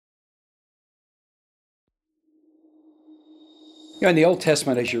You know, in the Old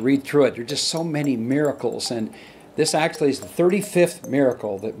Testament, as you read through it, there are just so many miracles. And this actually is the 35th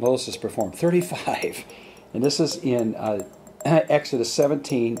miracle that Moses performed. 35. And this is in Exodus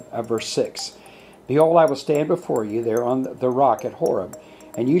 17, verse 6. Behold, I will stand before you there on the rock at Horeb,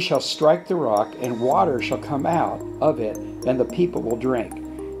 and you shall strike the rock, and water shall come out of it, and the people will drink.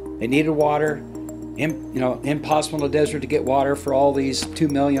 They needed water. Impossible in the desert to get water for all these 2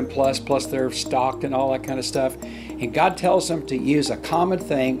 million plus their stock and all that kind of stuff. And God tells them to use a common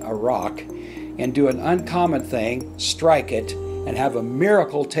thing, a rock, and do an uncommon thing, strike it, and have a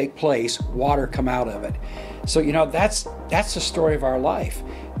miracle take place, water come out of it. So, that's the story of our life.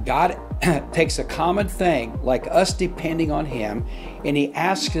 God takes a common thing, like us depending on Him, and He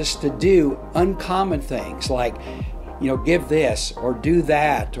asks us to do uncommon things like, give this or do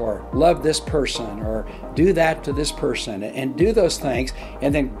that or love this person or do that to this person and do those things.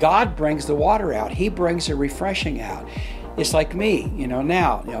 And then God brings the water out. He brings the refreshing out. It's like me,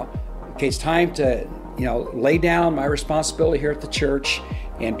 now, okay, it's time to, lay down my responsibility here at the church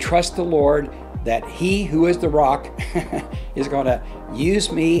and trust the Lord that He who is the rock is going to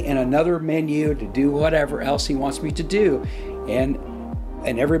use me in another menu to do whatever else He wants me to do.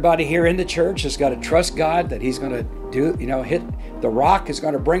 And everybody here in the church has got to trust God that He's going to do, hit the rock is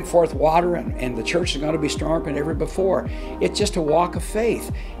going to bring forth water, and the church is going to be stronger than ever before. It's just a walk of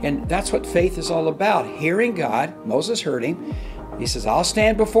faith. And that's what faith is all about. Hearing God. Moses heard Him. He says, I'll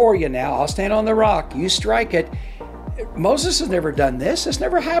stand before you now. I'll stand on the rock. You strike it. Moses has never done this. It's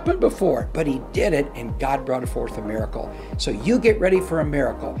never happened before, but he did it, and God brought forth a miracle. So you get ready for a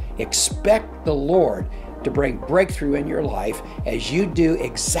miracle. Expect the Lord to bring breakthrough in your life as you do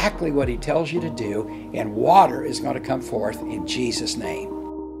exactly what He tells you to do, and water is going to come forth in Jesus' name.